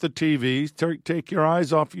 Turn off the TV. Take your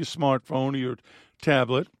eyes off your smartphone or your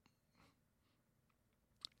tablet,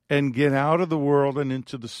 and get out of the world and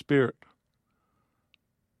into the Spirit.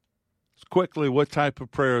 Quickly, what type of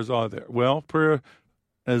prayers are there? Well, prayer,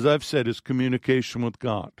 as I've said, is communication with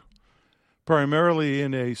God. Primarily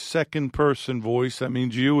in a second-person voice. That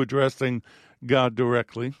means you addressing God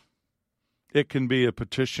directly. It can be a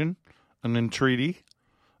petition, an entreaty,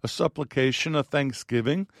 a supplication, a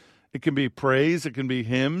thanksgiving. It can be praise, it can be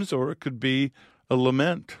hymns, or it could be a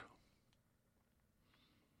lament.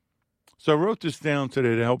 So I wrote this down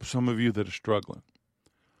today to help some of you that are struggling.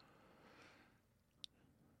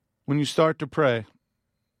 When you start to pray,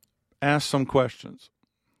 ask some questions.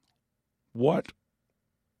 What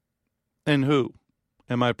and who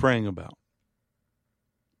am I praying about?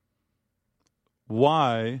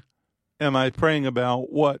 Why am I praying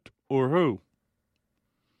about what or who?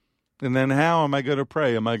 And then how am I going to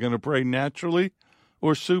pray? Am I going to pray naturally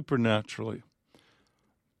or supernaturally?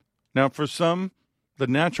 Now, for some, the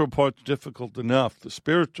natural part's difficult enough. The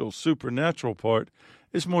spiritual, supernatural part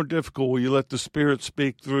is more difficult, where you let the Spirit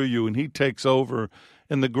speak through you and he takes over,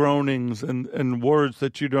 and the groanings and words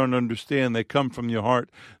that you don't understand, they come from your heart.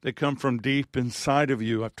 They come from deep inside of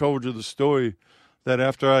you. I've told you the story that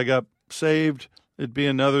after I got saved, it'd be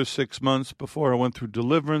another 6 months before I went through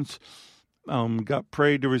deliverance. Got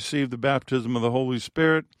prayed to receive the baptism of the Holy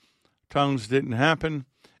Spirit. Tongues didn't happen.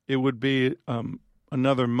 It would be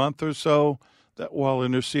another month or so that while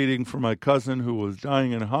interceding for my cousin who was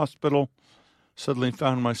dying in a hospital, suddenly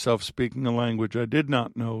found myself speaking a language I did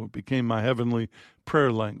not know. It became my heavenly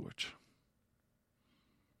prayer language.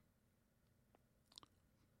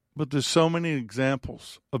 But there's so many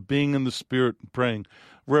examples of being in the Spirit and praying.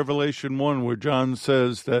 Revelation 1, where John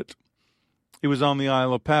says that he was on the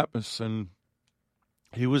Isle of Patmos and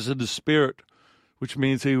he was in the Spirit, which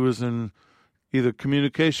means he was in either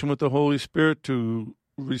communication with the Holy Spirit to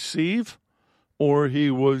receive or he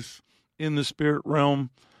was in the spirit realm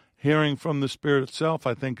hearing from the Spirit itself.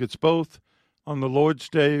 I think it's both. On the Lord's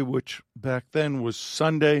Day, which back then was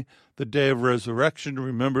Sunday, the day of resurrection.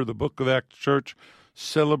 Remember, the book of Acts Church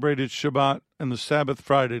celebrated Shabbat and the Sabbath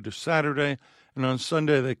Friday to Saturday. And on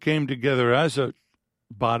Sunday, they came together as a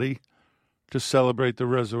body to celebrate the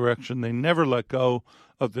resurrection. They never let go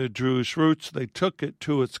of their Jewish roots. They took it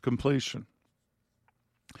to its completion.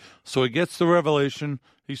 So he gets the revelation.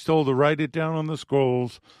 He's told to write it down on the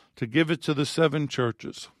scrolls, to give it to the 7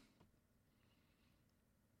 churches.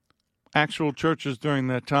 Actual churches during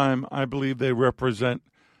that time, I believe they represent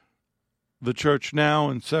the church now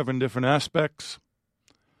in 7 different aspects.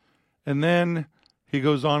 And then he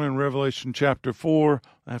goes on in Revelation chapter 4,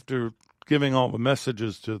 after giving all the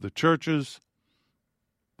messages to the churches,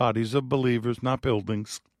 bodies of believers, not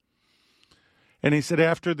buildings. And he said,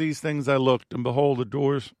 after these things I looked, and behold, the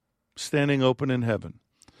doors standing open in heaven.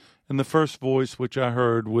 And the first voice which I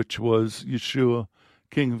heard, which was Yeshua,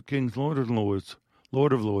 King of kings, Lord of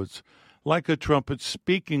lords, like a trumpet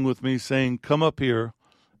speaking with me, saying, come up here,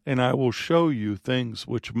 and I will show you things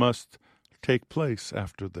which must take place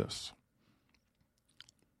after this.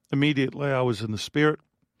 Immediately I was in the Spirit,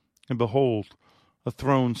 and behold, a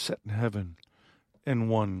throne set in heaven, and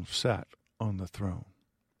one sat on the throne.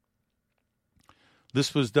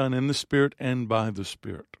 This was done in the Spirit and by the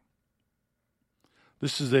Spirit.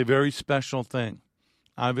 This is a very special thing.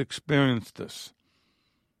 I've experienced this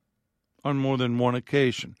on more than one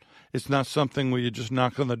occasion. It's not something where you just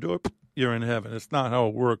knock on the door, you're in heaven. It's not how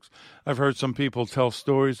it works. I've heard some people tell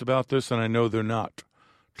stories about this, and I know they're not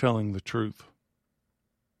telling the truth.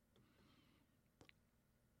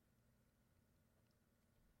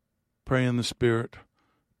 Pray in the Spirit.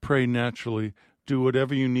 Pray naturally. Do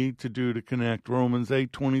whatever you need to do to connect. Romans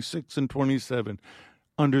 8:26 and 27.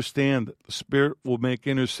 Understand that the Spirit will make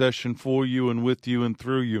intercession for you and with you and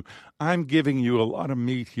through you. I'm giving you a lot of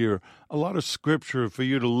meat here, a lot of scripture for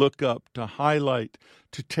you to look up, to highlight,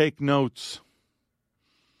 to take notes.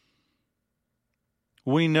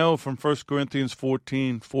 We know from 1 Corinthians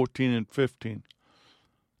 14 and 15,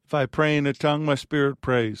 if I pray in a tongue, my spirit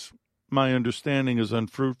prays. My understanding is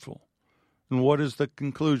unfruitful. And what is the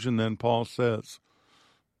conclusion then? Paul says,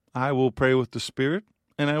 I will pray with the Spirit,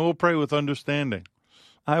 and I will pray with understanding.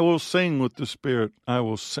 I will sing with the Spirit. I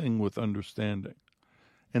will sing with understanding.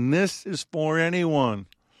 And this is for anyone.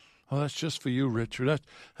 Oh, that's just for you, Richard.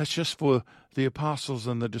 That's just for the apostles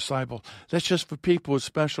and the disciples. That's just for people with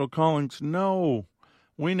special callings. No.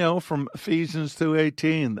 We know from Ephesians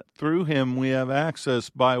 2:18 that through him we have access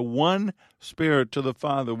by one Spirit to the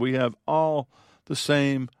Father. We have all the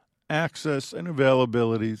same access and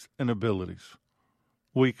availabilities and abilities.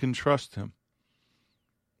 We can trust him.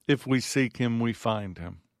 If we seek him, we find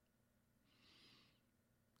him.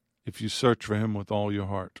 If you search for him with all your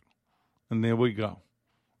heart. And there we go.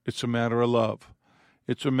 It's a matter of love.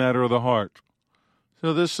 It's a matter of the heart.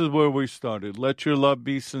 So this is where we started. Let your love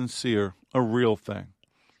be sincere, a real thing.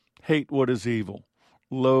 Hate what is evil.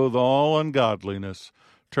 Loathe all ungodliness.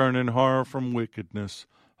 Turn in horror from wickedness.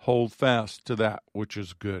 Hold fast to that which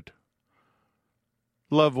is good.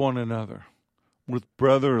 Love one another with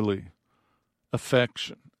brotherly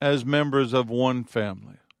affection as members of one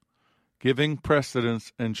family, giving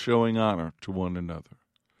precedence and showing honor to one another.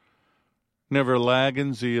 Never lag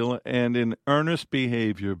in zeal, and in earnest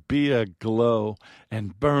behavior be aglow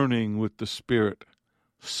and burning with the Spirit,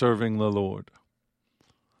 serving the Lord.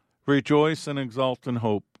 Rejoice and exult in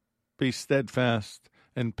hope. Be steadfast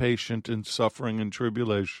and patient in suffering and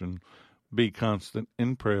tribulation. Be constant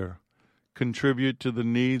in prayer. Contribute to the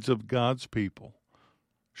needs of God's people,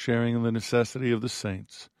 sharing in the necessity of the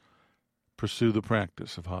saints. Pursue the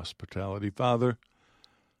practice of hospitality. Father,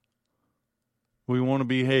 we want to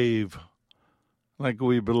behave like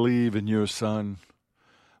we believe in your Son.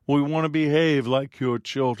 We want to behave like your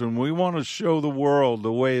children. We want to show the world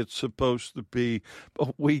the way it's supposed to be,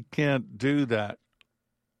 but we can't do that.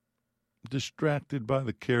 Distracted by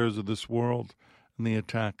the cares of this world and the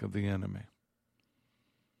attack of the enemy.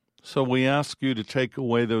 So we ask you to take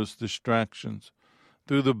away those distractions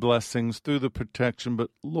through the blessings, through the protection,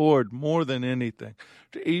 but Lord, more than anything,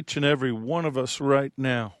 to each and every one of us right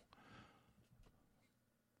now,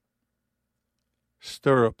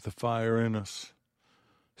 stir up the fire in us.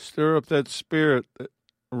 Stir up that Spirit that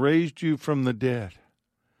raised you from the dead.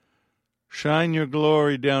 Shine your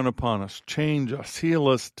glory down upon us. Change us, heal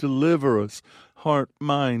us, deliver us, heart,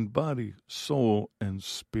 mind, body, soul, and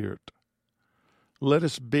spirit. Let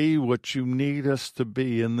us be what you need us to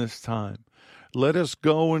be in this time. Let us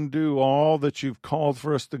go and do all that you've called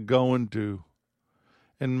for us to go and do.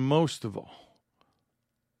 And most of all,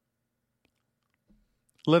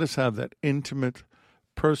 Let us have that intimate,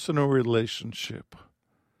 personal relationship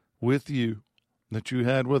with you that you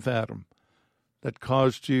had with Adam that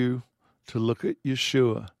caused you to look at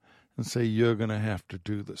Yeshua and say, you're going to have to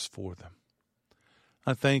do this for them.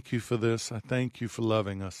 I thank you for this. I thank you for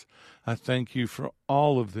loving us. I thank you for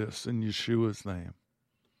all of this in Yeshua's name.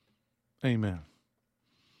 Amen.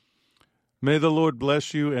 May the Lord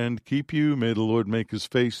bless you and keep you. May the Lord make his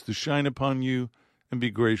face to shine upon you and be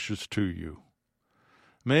gracious to you.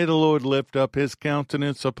 May the Lord lift up his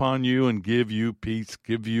countenance upon you and give you peace,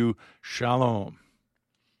 give you shalom.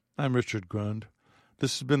 I'm Richard Grund.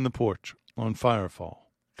 This has been The Porch on Firefall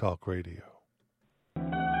Talk Radio.